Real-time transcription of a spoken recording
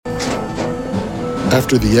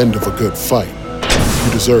After the end of a good fight,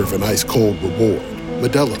 you deserve an ice-cold reward.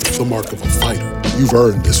 Modelo is the mark of a fighter. You've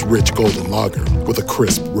earned this rich golden lager with a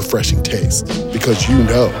crisp, refreshing taste. Because you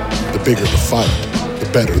know, the bigger the fight, the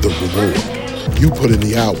better the reward. You put in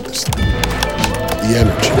the hours, the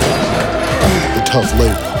energy, the tough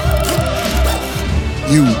labor.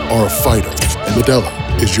 You are a fighter, and Modelo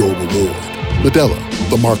is your reward. Modelo,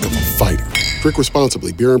 the mark of a fighter. Drink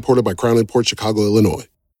responsibly. Beer imported by Crown Imports, Chicago, Illinois.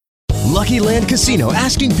 Lucky Land Casino,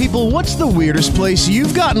 asking people, what's the weirdest place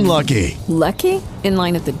you've gotten lucky? Lucky? In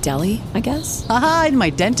line at the deli, I guess? Aha, in my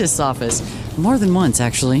dentist's office. More than once,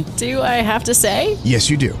 actually. Do I have to say? Yes,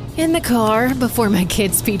 you do. In the car before my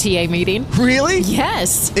kids' PTA meeting. Really?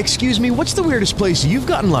 Yes. Excuse me, what's the weirdest place you've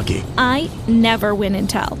gotten lucky? I never win and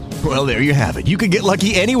tell. Well, there you have it. You can get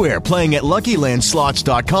lucky anywhere, playing at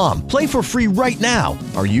LuckyLandSlots.com. Play for free right now.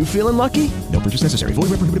 Are you feeling lucky? No purchase necessary. Void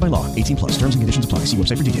where prohibited by law. 18 plus. Terms and conditions apply. See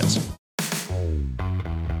website for details.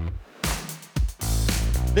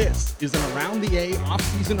 This is an Around the A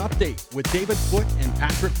off-season update with David Foote and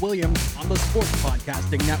Patrick Williams on the Sports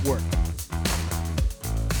Podcasting Network.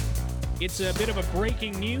 It's a bit of a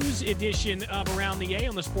breaking news edition of Around the A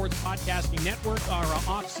on the Sports Podcasting Network. Our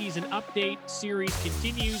off-season update series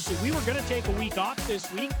continues. We were going to take a week off this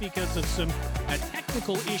week because of some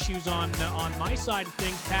technical issues on my side of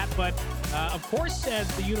things, Pat. But, of course, as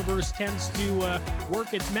the universe tends to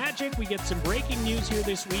work its magic, we get some breaking news here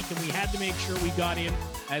this week, and we had to make sure we got in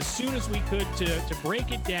as soon as we could to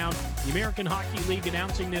break it down. The American Hockey League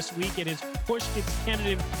announcing this week it has pushed its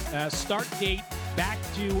tentative start date back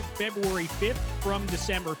to February 5th from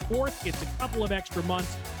December 4th. It's a couple of extra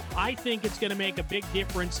months. I think it's going to make a big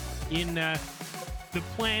difference in the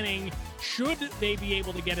planning. Should they be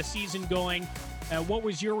able to get a season going? What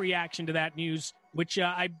was your reaction to that news, which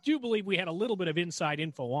I do believe we had a little bit of inside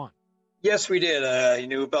info on? Yes, we did. You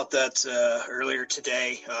knew about that earlier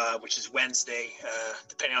today, which is Wednesday,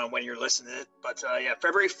 depending on when you're listening to it. But, yeah,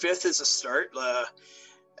 February 5th is a start.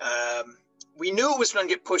 We knew it was going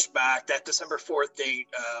to get pushed back. That December 4th date,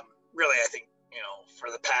 really, I think,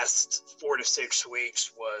 for the past 4 to 6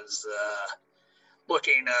 weeks was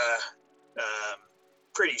looking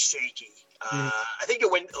pretty shaky. I think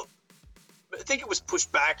it was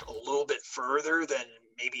pushed back a little bit further than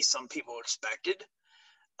maybe some people expected.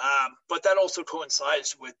 But that also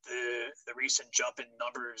coincides with the recent jump in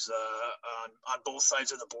numbers on both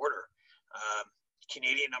sides of the border.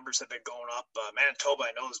 Canadian numbers have been going up. Manitoba,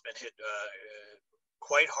 I know, has been hit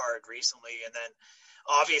quite hard recently. And then,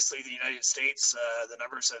 obviously, the United States, the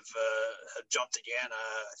numbers have jumped again.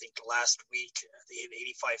 I think last week they hit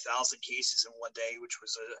 85,000 cases in one day, which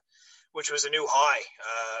was a new high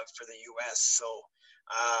for the U.S. So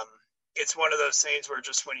it's one of those things where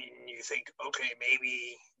just when you think, okay,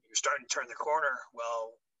 maybe you're starting to turn the corner,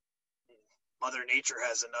 well, Mother Nature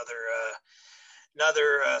has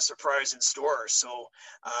another surprise in store. So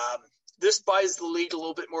this buys the league a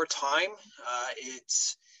little bit more time. It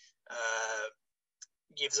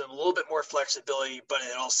gives them a little bit more flexibility, but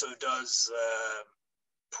it also does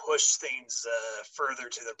push things further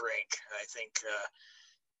to the brink. I think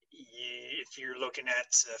if you're looking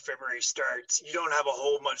at February start, you don't have a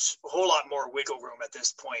whole lot more wiggle room at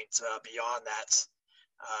this point beyond that.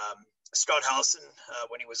 Scott Howson,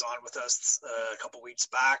 when he was on with us a couple weeks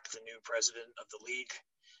back, the new president of the league,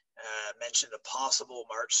 mentioned a possible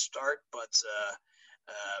March start, but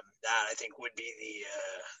that I think would be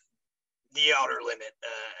the outer limit.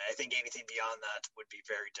 I think anything beyond that would be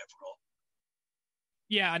very difficult.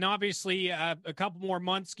 Yeah, and obviously a couple more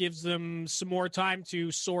months gives them some more time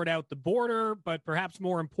to sort out the border, but perhaps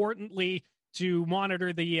more importantly, to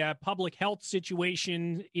monitor the public health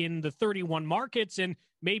situation in the 31 markets and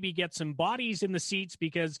maybe get some bodies in the seats,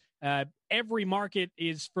 because every market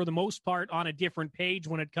is, for the most part, on a different page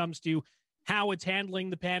when it comes to how it's handling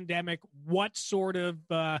the pandemic, what sort of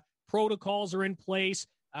protocols are in place,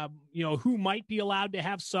 who might be allowed to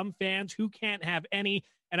have some fans, who can't have any.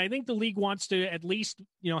 And I think the league wants to at least,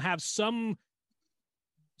 have some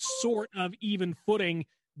sort of even footing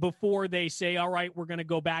before they say, all right, we're going to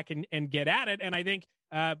go back and get at it. And I think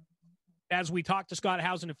as we talked to Scott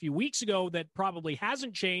Howson a few weeks ago, that probably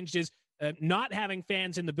hasn't changed, is not having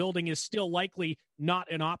fans in the building is still likely not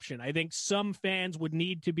an option. I think some fans would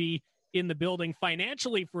need to be in the building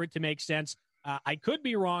financially for it to make sense. I could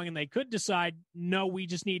be wrong, and they could decide, no, we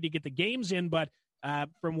just need to get the games in. But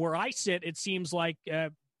from where I sit, it seems like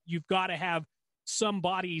you've got to have some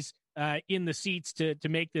bodies in the seats to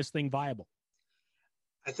make this thing viable.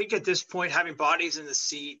 I think at this point, having bodies in the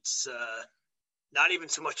seats, not even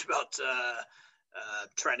so much about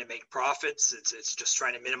trying to make profits. It's just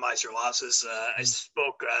trying to minimize your losses. I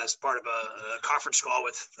spoke as part of a conference call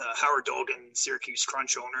with Howard Dolgan, Syracuse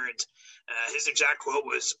Crunch owner, and his exact quote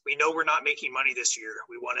was, "We know we're not making money this year.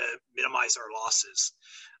 We want to minimize our losses."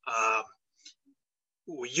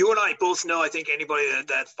 You and I both know, I think anybody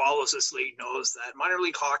that follows this league knows that minor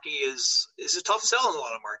league hockey is a tough sell in a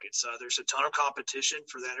lot of markets. There's a ton of competition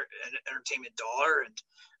for the entertainment dollar, and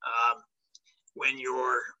when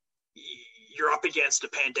you're up against a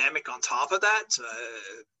pandemic on top of that,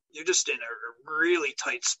 you're just in a really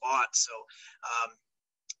tight spot. So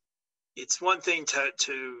it's one thing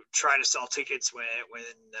to try to sell tickets when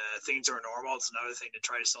things are normal. It's another thing to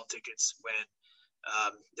try to sell tickets when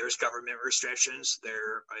there's government restrictions,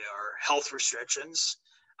 there are health restrictions,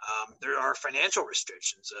 there are financial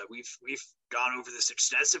restrictions. We've gone over this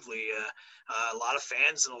extensively. A lot of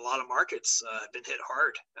fans in a lot of markets have been hit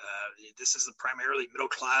hard. This is a primarily middle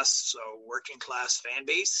class, so working class fan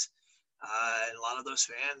base, and a lot of those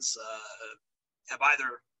fans have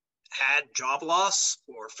either had job loss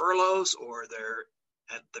or furloughs, or they're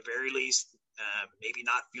at the very least maybe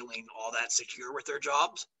not feeling all that secure with their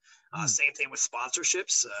jobs. Same thing with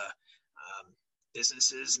sponsorships.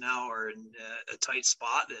 Businesses now are in a tight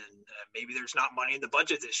spot, and maybe there's not money in the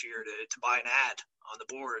budget this year to buy an ad on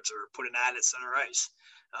the boards or put an ad at center ice.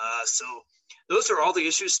 So those are all the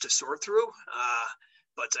issues to sort through.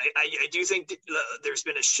 But I do think that there's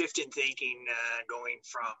been a shift in thinking going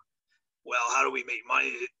from, well, how do we make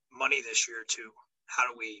money this year to how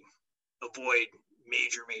do we avoid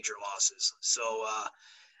major losses? So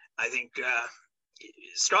I think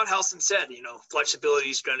Scott Helson said,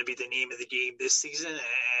 flexibility is going to be the name of the game this season,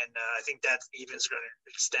 and I think that even is going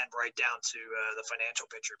to extend right down to the financial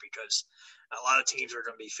picture, because a lot of teams are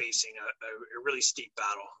going to be facing a really steep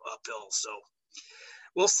battle uphill. So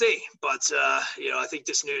we'll see, but I think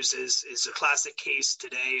this news is a classic case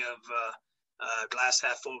today of glass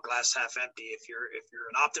half full, glass half empty. If you're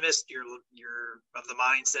an optimist, you're of the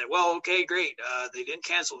mindset, well, okay, great. They didn't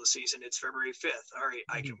cancel the season. It's February 5th. All right,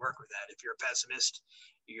 I can work with that. If you're a pessimist,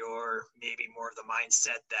 you're maybe more of the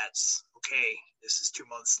mindset that's, okay, this is 2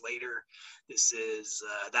 months later. This is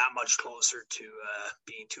that much closer to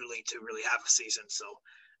being too late to really have a season. So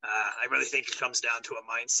I really think it comes down to a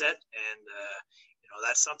mindset, and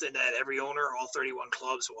that's something that every owner, all 31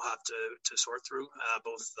 clubs, will have to sort through,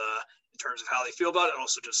 both in terms of how they feel about it and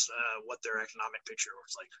also just what their economic picture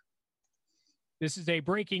looks like. This is a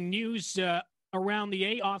breaking news around the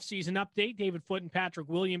A off-season update. David Foote and Patrick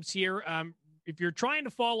Williams here. If you're trying to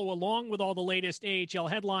follow along with all the latest AHL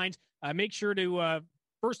headlines, make sure to,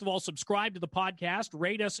 first of all, subscribe to the podcast,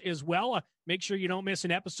 rate us as well. Make sure you don't miss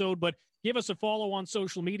an episode, but give us a follow on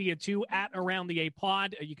social media too, at Around the A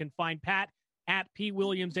Pod. You can find Pat at P.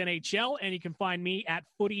 Williams NHL, and you can find me at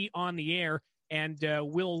Footy on the Air, and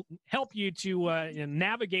we'll help you to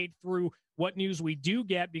navigate through what news we do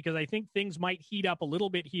get, because I think things might heat up a little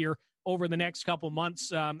bit here over the next couple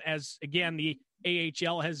months, as, again, the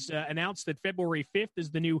AHL has announced that February 5th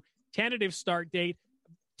is the new tentative start date.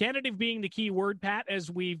 Tentative being the key word, Pat, as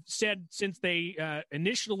we've said since they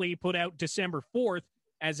initially put out December 4th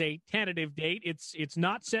as a tentative date. It's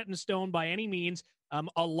not set in stone by any means.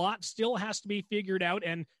 A lot still has to be figured out,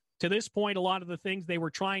 and to this point, a lot of the things they were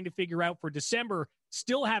trying to figure out for December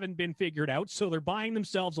still haven't been figured out, so they're buying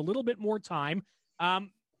themselves a little bit more time.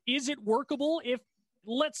 Is it workable if,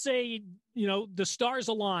 let's say, the stars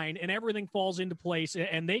align and everything falls into place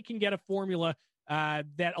and they can get a formula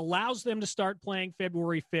that allows them to start playing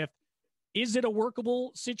February 5th? Is it a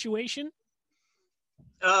workable situation?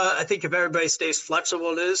 I think if everybody stays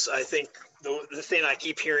flexible, it is. I think the thing I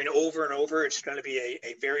keep hearing over and over, it's going to be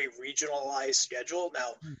a very regionalized schedule.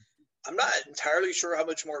 Now, I'm not entirely sure how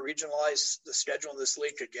much more regionalized the schedule in this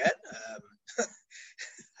league could get.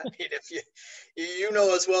 I mean, if you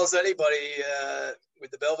know as well as anybody,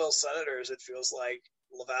 with the Belleville Senators, it feels like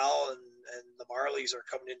Laval and the Marlies are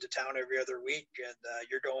coming into town every other week, and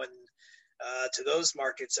you're going to those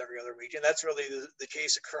markets every other week. And that's really the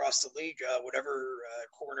case across the league, whatever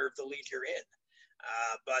corner of the league you're in.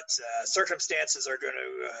 But circumstances are going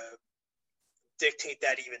to dictate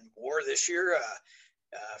that even more this year.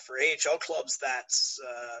 For AHL clubs that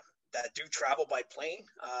do travel by plane,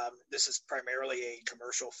 this is primarily a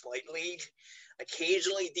commercial flight league.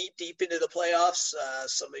 Occasionally, deep into the playoffs,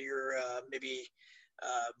 some of your maybe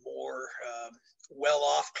more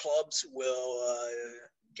well-off clubs will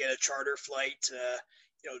get a charter flight,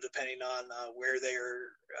 depending on where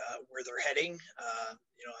they're heading.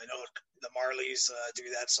 I know the Marlies do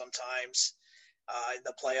that sometimes in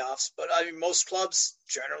the playoffs, but I mean, most clubs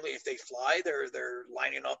generally, if they fly, they're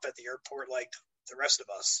lining up at the airport like the rest of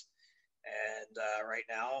us. And right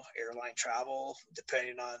now, airline travel,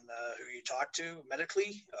 depending on who you talk to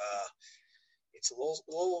medically, it's a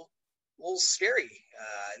little scary.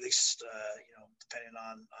 At least depending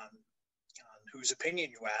on whose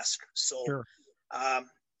opinion you ask. So Sure.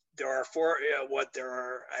 there are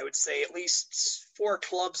I would say at least 4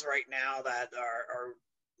 clubs right now that are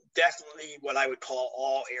definitely what I would call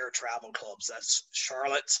all air travel clubs. That's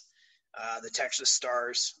Charlotte, the Texas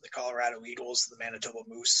Stars, the Colorado Eagles, the Manitoba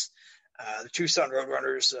Moose. The Tucson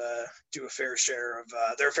Roadrunners do their fair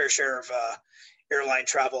share of airline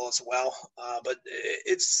travel as well. But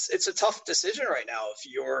it's a tough decision right now. If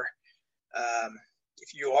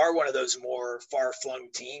you are one of those more far-flung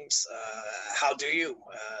teams, how do you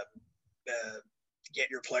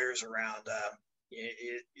get your players around?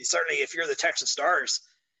 You certainly, if you're the Texas Stars,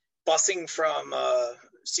 busing from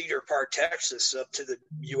Cedar Park, Texas, up to the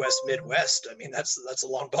U.S. Midwest, I mean, that's a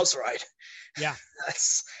long bus ride. Yeah,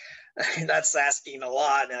 that's asking a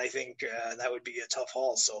lot, and I think that would be a tough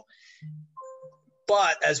haul. So,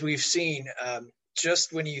 but as we've seen,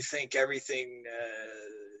 just when you think everything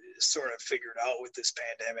sort of figured out with this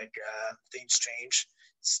pandemic, things change.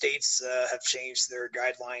 States have changed their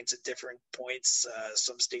guidelines at different points.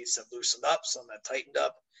 Some states have loosened up, some have tightened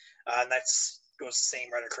up, and that goes the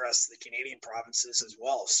same right across the Canadian provinces as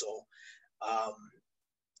well. So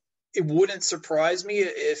it wouldn't surprise me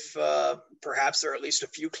if perhaps there are at least a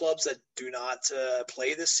few clubs that do not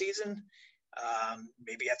play this season.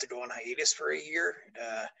 Maybe have to go on hiatus for a year.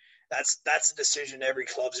 That's a decision every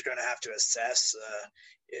club is going to have to assess.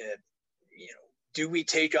 Do we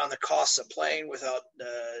take on the costs of playing without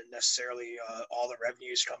necessarily all the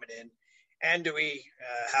revenues coming in? And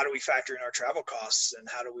how do we factor in our travel costs, and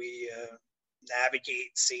how do we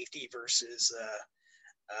navigate safety versus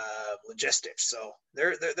logistics? So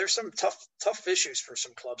there's some tough issues for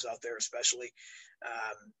some clubs out there, especially.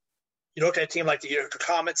 You look at a team like the Utica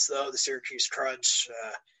Comets, though, the Syracuse Crunch,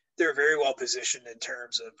 they're very well positioned in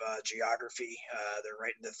terms of geography. They're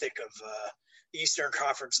right in the thick of the Eastern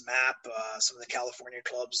Conference map. Some of the California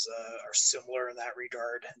clubs are similar in that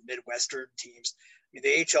regard. Midwestern teams. I mean,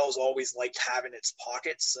 the AHL has always liked having its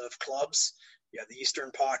pockets of clubs. You have the Eastern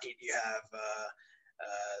pocket. You have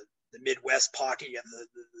the Midwest pocket. You have the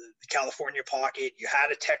California pocket. You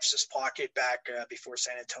had a Texas pocket back before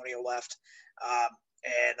San Antonio left.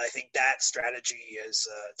 And I think that strategy has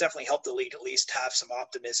definitely helped the league at least have some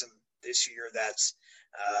optimism this year that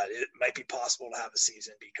it might be possible to have a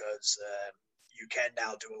season, because you can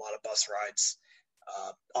now do a lot of bus rides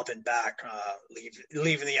up and back,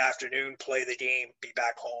 leave in the afternoon, play the game, be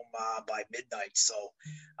back home by midnight. So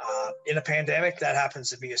in a pandemic, that happens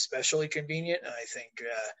to be especially convenient. And I think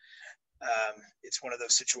it's one of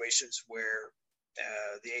those situations where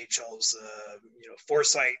the AHL's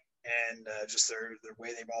foresight and just their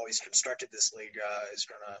way they've always constructed this league is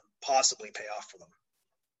going to possibly pay off for them.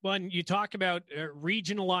 When you talk about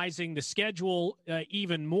regionalizing the schedule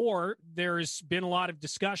even more, there's been a lot of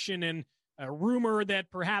discussion and a rumor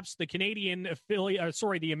that perhaps the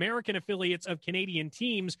the American affiliates of Canadian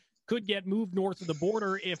teams could get moved north of the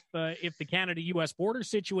border if the Canada-U.S. border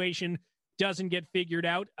situation doesn't get figured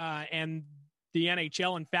out, and the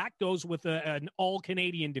NHL, in fact, goes with an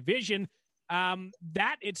all-Canadian division.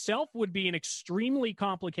 That itself would be an extremely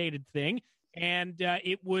complicated thing, and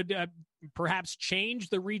it would perhaps change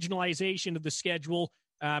the regionalization of the schedule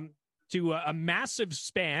to a massive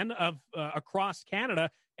span of across Canada.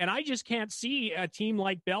 And I just can't see a team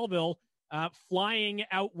like Belleville flying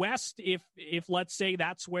out west if let's say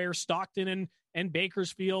that's where Stockton and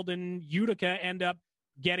Bakersfield and Utica end up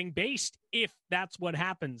getting based, if that's what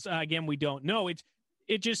happens. Again, we don't know. It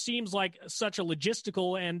just seems like such a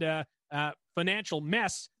logistical and financial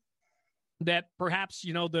mess that perhaps,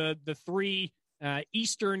 the 3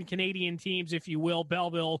 Eastern Canadian teams, if you will,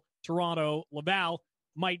 Belleville, Toronto, Laval,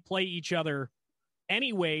 might play each other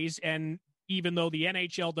anyways. And even though the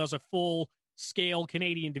NHL does a full-scale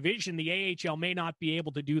Canadian division, the AHL may not be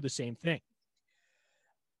able to do the same thing.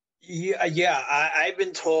 Yeah. I've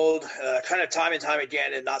been told kind of time and time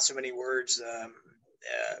again, in not so many words,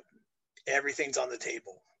 everything's on the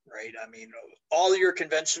table, right? I mean, all your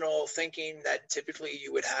conventional thinking that typically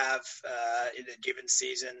you would have in a given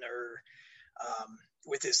season or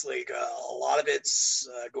with this league, a lot of it's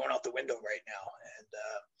going out the window right now. And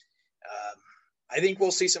I think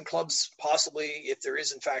we'll see some clubs possibly, if there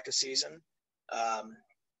is in fact a season,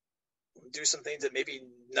 do some things that maybe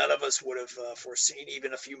none of us would have foreseen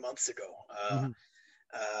even a few months ago.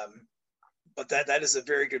 But that is a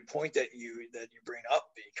very good point that you bring up,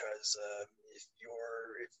 because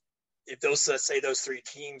if those, let's say those 3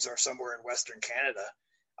 teams are somewhere in Western Canada,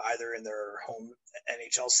 either in their home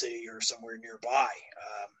NHL city or somewhere nearby.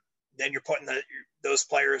 Then you're putting those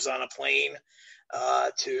players on a plane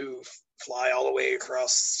to fly all the way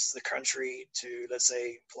across the country to, let's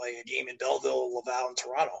say, play a game in Belleville, Laval, and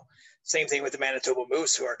Toronto. Same thing with the Manitoba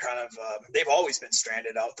Moose, who are kind of they've always been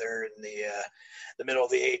stranded out there in the middle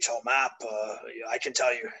of the AHL map. I can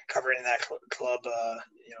tell you, covering that club,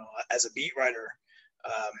 as a beat writer,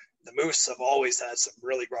 the Moose have always had some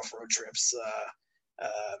really rough road trips.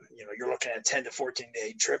 You're looking at 10 to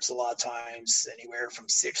 14-day trips a lot of times, anywhere from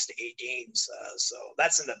 6 to 8 games. So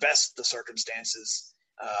that's in the best of circumstances.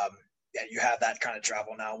 You have that kind of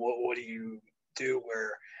travel now. What do you do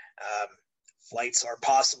where flights are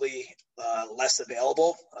possibly less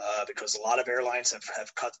available because a lot of airlines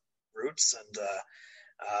have cut routes, and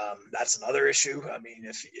that's another issue. I mean,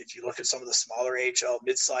 if you look at some of the smaller AHL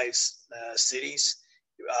mid-sized cities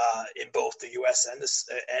in both the U.S.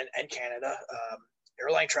 and Canada,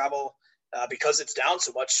 airline travel, because it's down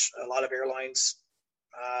so much, a lot of airlines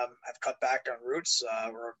have cut back on routes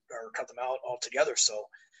or cut them out altogether. So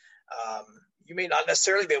you may not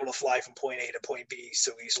necessarily be able to fly from point A to point B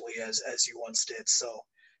so easily as you once did. So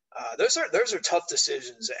those are tough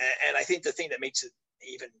decisions. And I think the thing that makes it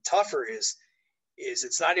even tougher is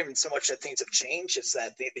it's not even so much that things have changed, it's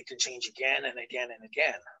that they can change again and again and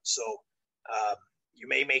again. So you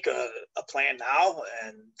may make a plan now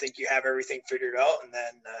and think you have everything figured out, and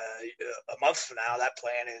then a month from now that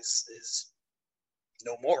plan is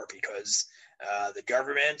no more because the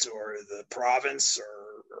government or the province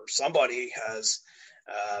or somebody has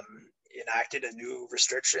enacted a new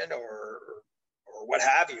restriction or what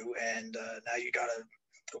have you, and now you got to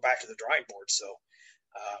go back to the drawing board. So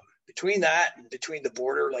between that and between the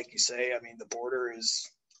border, like you say, I mean, the border is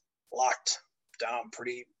locked down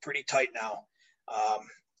pretty tight now.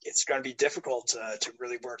 It's going to be difficult to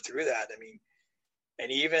really work through that. I mean,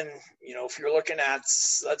 and even, if you're looking at,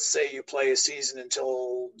 let's say you play a season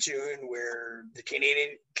until June where the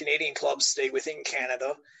Canadian clubs stay within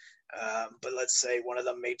Canada, but let's say one of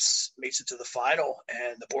them makes it to the final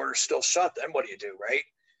and the border's still shut, then what do you do, right?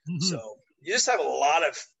 Mm-hmm. So you just have a lot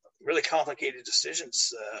of really complicated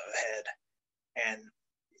decisions ahead. And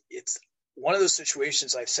it's one of those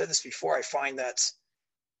situations, I've said this before, I find that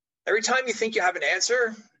every time you think you have an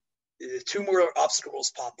answer, 2 more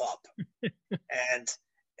obstacles pop up. and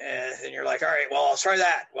you're like, all right, well, I'll try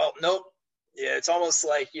that. Well, nope. Yeah, it's almost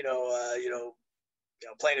like,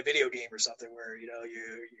 playing a video game or something where, you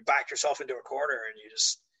back yourself into a corner and you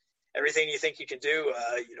just, everything you think you can do,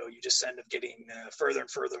 you just end up getting further and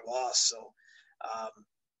further lost. So,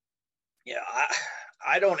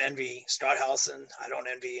 I don't envy Scott Howson. I don't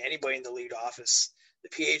envy anybody in the league office, the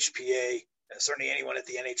PHPA, certainly anyone at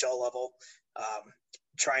the NHL level,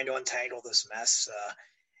 trying to untangle this mess.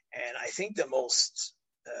 And I think the most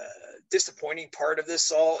disappointing part of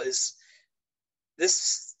this all is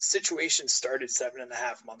this situation started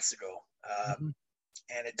 7.5 months ago.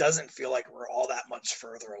 And it doesn't feel like we're all that much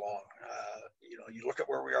further along. You look at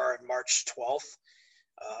where we are on March 12th,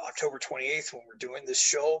 October 28th, when we're doing this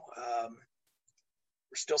show,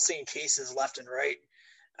 we're still seeing cases left and right.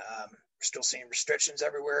 We're still seeing restrictions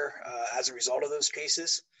everywhere as a result of those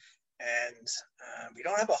cases. And we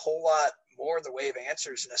don't have a whole lot more in the way of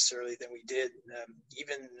answers necessarily than we did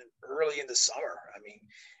even early in the summer. I mean,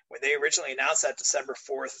 when they originally announced that December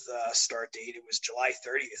 4th start date, it was July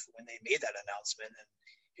 30th when they made that announcement. And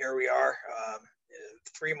here we are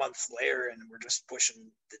 3 months later, and we're just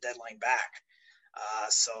pushing the deadline back.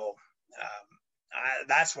 So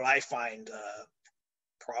that's what I find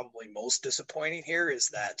probably most disappointing here, is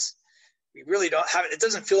that we really don't have it. It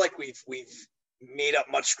doesn't feel like we've made up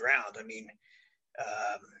much ground. I mean,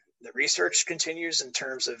 the research continues in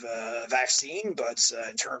terms of vaccine, but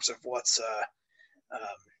in terms of what's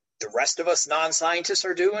the rest of us non-scientists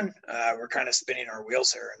are doing, we're kind of spinning our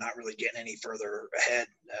wheels here and not really getting any further ahead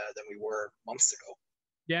than we were months ago.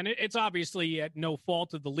 Yeah, and it's obviously at no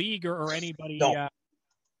fault of the league or anybody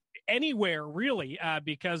anywhere really,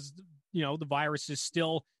 because the virus is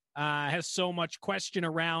still has so much question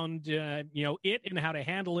around it and how to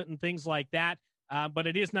handle it and things like that. But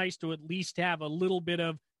it is nice to at least have a little bit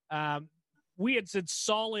of we had said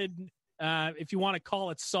solid, if you want to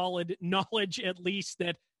call it solid knowledge, at least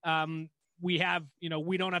that we have,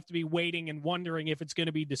 we don't have to be waiting and wondering if it's going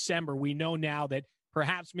to be December. We know now that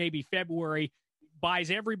perhaps maybe February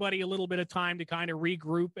buys everybody a little bit of time to kind of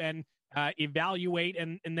regroup and evaluate,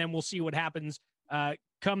 and then we'll see what happens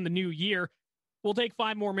come the new year. We'll take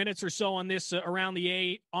 5 more minutes or so on this Around the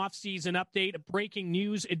A off-season update, a breaking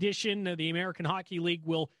news edition. The American Hockey League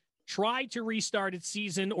will try to restart its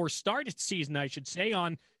season, or start its season, I should say,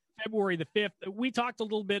 on February the 5th. We talked a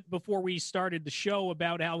little bit before we started the show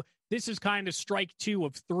about how this is kind of strike 2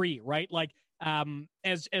 of 3, right? Like,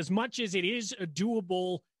 as much as it is a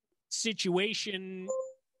doable situation,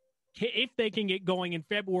 if they can get going in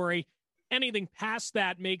February, anything past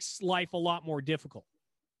that makes life a lot more difficult.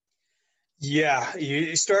 Yeah,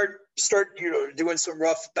 you start doing some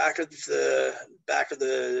rough back of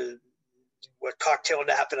the what cocktail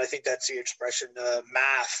nap, and I think that's the expression,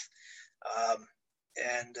 math,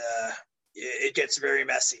 and it gets very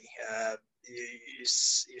messy.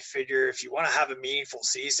 You figure if you want to have a meaningful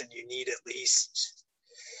season, you need at least,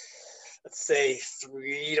 let's say,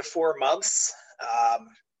 3 to 4 months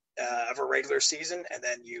of a regular season, and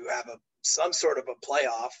then you have some sort of a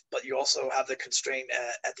playoff, but you also have the constraint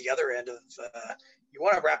at the other end of you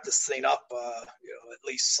want to wrap this thing up, at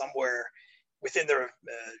least somewhere within the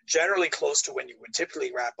generally close to when you would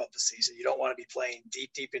typically wrap up the season. You don't want to be playing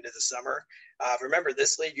deep into the summer. Remember,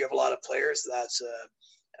 this league, you have a lot of players that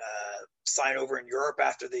sign over in Europe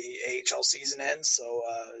after the AHL season ends. So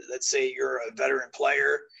let's say you're a veteran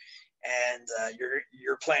player and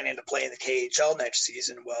you're planning to play in the KHL next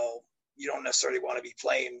season. Well, you don't necessarily want to be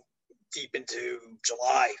playing deep into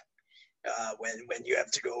July when you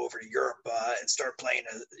have to go over to Europe and start playing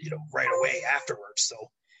right away afterwards. So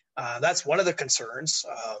that's one of the concerns.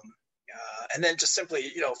 And then just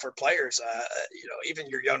simply, for players, even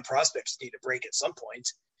your young prospects need a break at some point.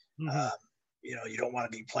 Mm-hmm. You don't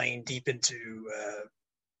want to be playing deep into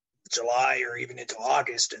July or even into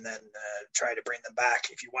August and then try to bring them back.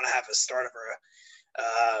 If you want to have a start of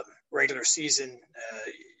a regular season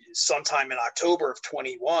sometime in October of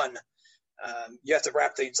 21, you have to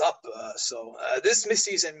wrap things up. So this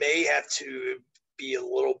midseason may have to be a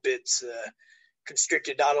little bit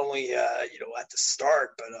constricted, not only at the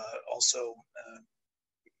start, but also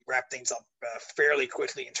wrap things up fairly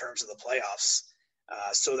quickly in terms of the playoffs,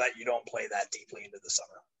 so that you don't play that deeply into the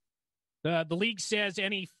summer. The league says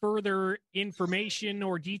any further information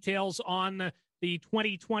or details on the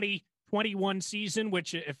 2020-21 season,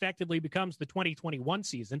 which effectively becomes the 2021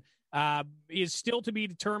 season, is still to be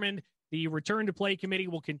determined. The return to play committee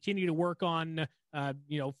will continue to work on,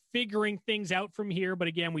 figuring things out from here. But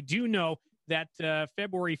again, we do know that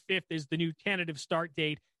February 5th is the new tentative start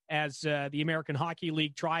date as the American Hockey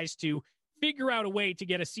League tries to figure out a way to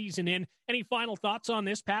get a season in. Any final thoughts on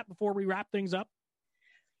this, Pat, before we wrap things up?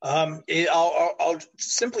 I'll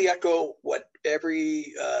simply echo what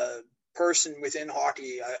every person within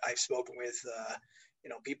hockey I've spoken with,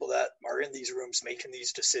 people that are in these rooms making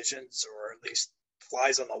these decisions, or at least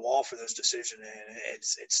flies on the wall for those decisions, and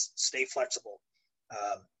it's stay flexible,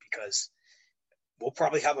 because we'll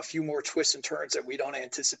probably have a few more twists and turns that we don't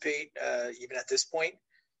anticipate even at this point.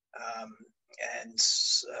 And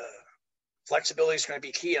flexibility is going to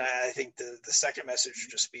be key. And I think the second message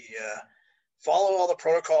would just be follow all the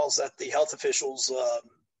protocols that the health officials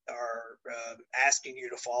are asking you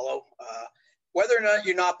to follow, whether or not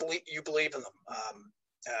you believe in them.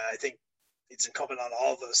 I think it's incumbent on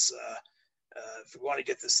all of us, if we want to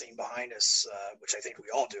get this thing behind us, which I think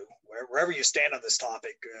we all do, wherever you stand on this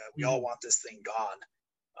topic, we all want this thing gone.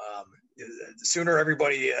 The sooner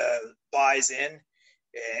everybody buys in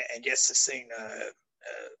and gets this thing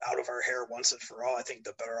out of our hair once and for all, I think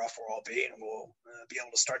the better off we'll all be, and we'll be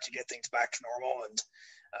able to start to get things back to normal and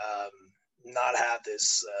not have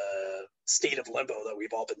this state of limbo that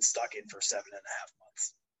we've all been stuck in for 7.5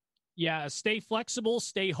 months. Yeah, stay flexible,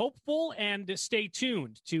 stay hopeful, and stay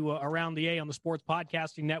tuned to Around the A on the Sports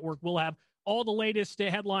Podcasting Network. We'll have all the latest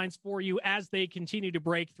headlines for you as they continue to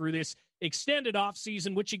break through this extended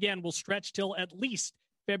offseason, which, again, will stretch till at least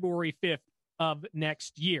February 5th of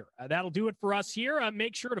next year. That'll do it for us here.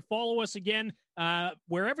 Make sure to follow us again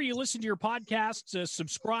wherever you listen to your podcasts.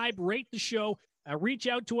 Subscribe, rate the show, reach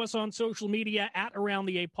out to us on social media at Around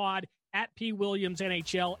the A Pod, at P. Williams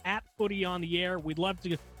NHL, at Footy on the Air. We'd love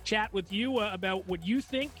to chat with you about what you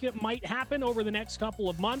think might happen over the next couple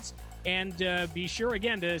of months. And be sure,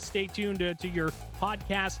 again, to stay tuned to your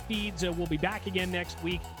podcast feeds. We'll be back again next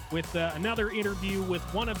week with another interview with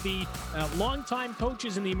one of the longtime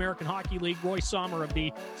coaches in the American Hockey League. Roy Sommer of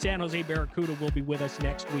the San Jose Barracuda will be with us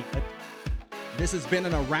next week. This has been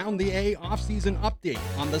an Around the A offseason update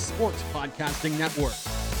on the Sports Podcasting Network.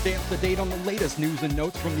 Stay up to date on the latest news and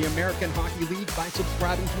notes from the American Hockey League by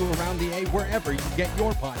subscribing to Around the A wherever you get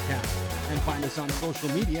your podcasts. And find us on social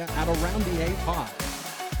media at Around the A Pod.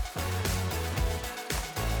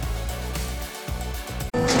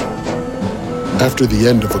 After the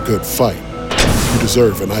end of a good fight, you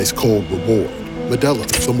deserve an ice-cold reward. Modelo,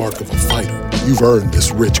 the mark of a fighter. You've earned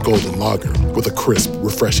this rich golden lager with a crisp,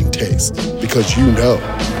 refreshing taste. Because you know,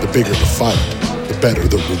 the bigger the fight, the better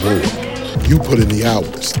the reward. You put in the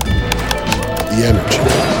hours, the energy,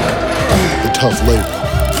 the tough labor.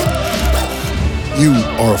 You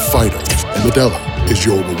are a fighter, and Modelo is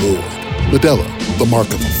your reward. Modelo, the mark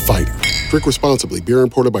of a fighter. Drink responsibly. Beer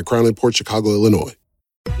imported by Crown Imports, Chicago, Illinois.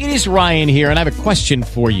 It is Ryan here, and I have a question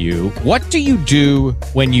for you. What do you do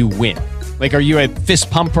when you win? Like, are you a fist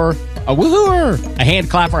pumper, a woohooer, a hand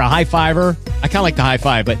clapper, a high fiver? I kind of like the high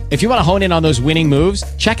five, but if you want to hone in on those winning moves,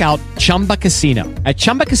 check out Chumba Casino. At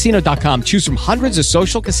ChumbaCasino.com, choose from hundreds of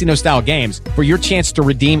social casino-style games for your chance to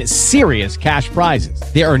redeem serious cash prizes.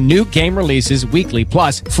 There are new game releases weekly,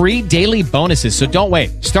 plus free daily bonuses. So don't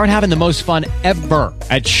wait. Start having the most fun ever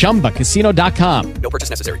at ChumbaCasino.com. No purchase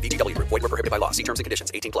necessary. VGW. Void where prohibited by law. See terms and conditions.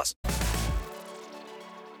 18+.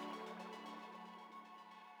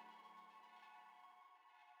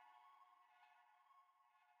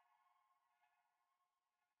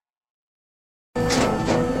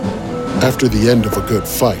 After the end of a good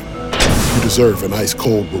fight, you deserve an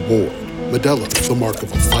ice-cold reward. Modelo, the mark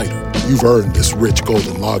of a fighter. You've earned this rich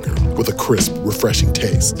golden lager with a crisp, refreshing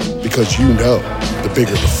taste. Because you know, the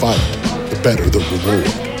bigger the fight, the better the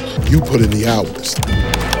reward. You put in the hours,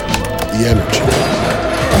 the energy,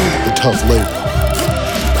 the tough labor.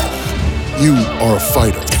 You are a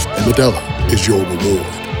fighter, and Modelo is your reward.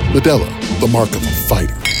 Modelo, the mark of a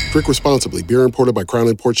fighter. Drink responsibly. Beer imported by Crown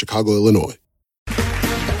Imports, Chicago, Illinois.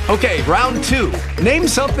 Okay, round two. Name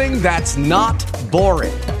something that's not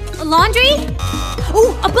boring. A laundry?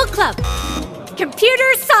 Ooh, a book club.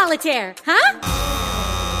 Computer solitaire, huh?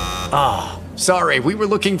 Ah, sorry, we were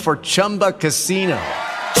looking for Chumba Casino.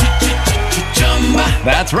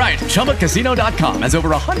 That's right, ChumbaCasino.com has over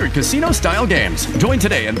 100 casino-style games. Join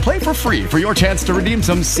today and play for free for your chance to redeem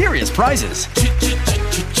some serious prizes.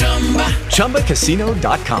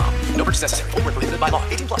 ChumbaCasino.com. No purchase necessary. Void where prohibited by law.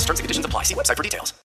 18+. Terms and conditions apply. See website for details.